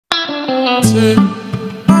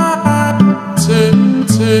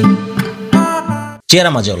Chiara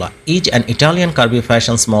Mazzola is an Italian curvy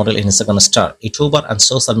fashion model, Instagram star, YouTuber, and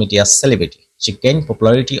social media celebrity. She gained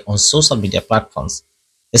popularity on social media platforms,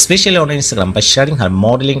 especially on Instagram, by sharing her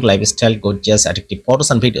modeling, lifestyle, gorgeous, addictive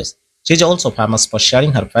photos and videos. She is also famous for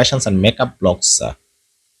sharing her fashions and makeup blogs.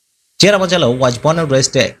 Chiara Mazzola was born and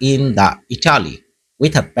raised in Italy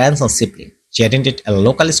with her parents and siblings. She attended a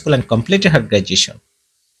local school and completed her graduation.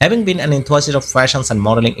 Having been an enthusiast of fashions and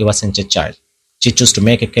modeling ever since a child, she chose to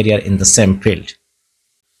make a career in the same field.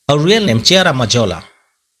 Her real name Chiara Mazzola,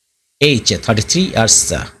 age 33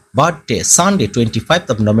 years, birthday Sunday 25th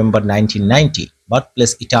of November 1990,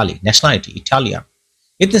 birthplace Italy, nationality Italian,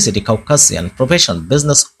 ethnicity Caucasian, profession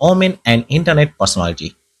business woman and internet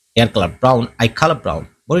personality, hair color brown, eye color brown,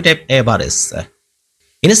 body type average.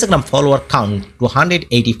 Instagram follower count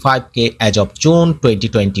 285k as of June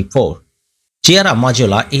 2024. Chiara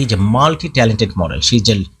Mazzola is a multi-talented model. She is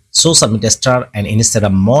a social media star and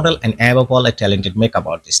Instagram model, and above all a talented makeup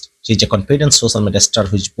artist. She is a confident social media star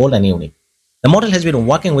who is bold and unique. The model has been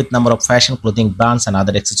working with a number of fashion clothing brands and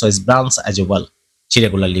other accessories brands as well. She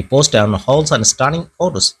regularly posts on hauls and stunning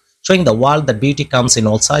photos, showing the world that beauty comes in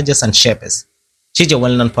all sizes and shapes. She is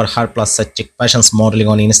well known for her plus-size chic fashion modeling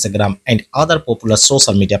on Instagram and other popular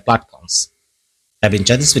social media platforms. Have you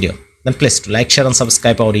enjoyed this video? Then please like, share and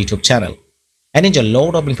subscribe our YouTube channel, and enjoy a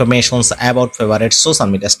lot of information about favorite social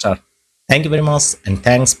media star. Thank you very much and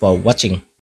thanks for watching.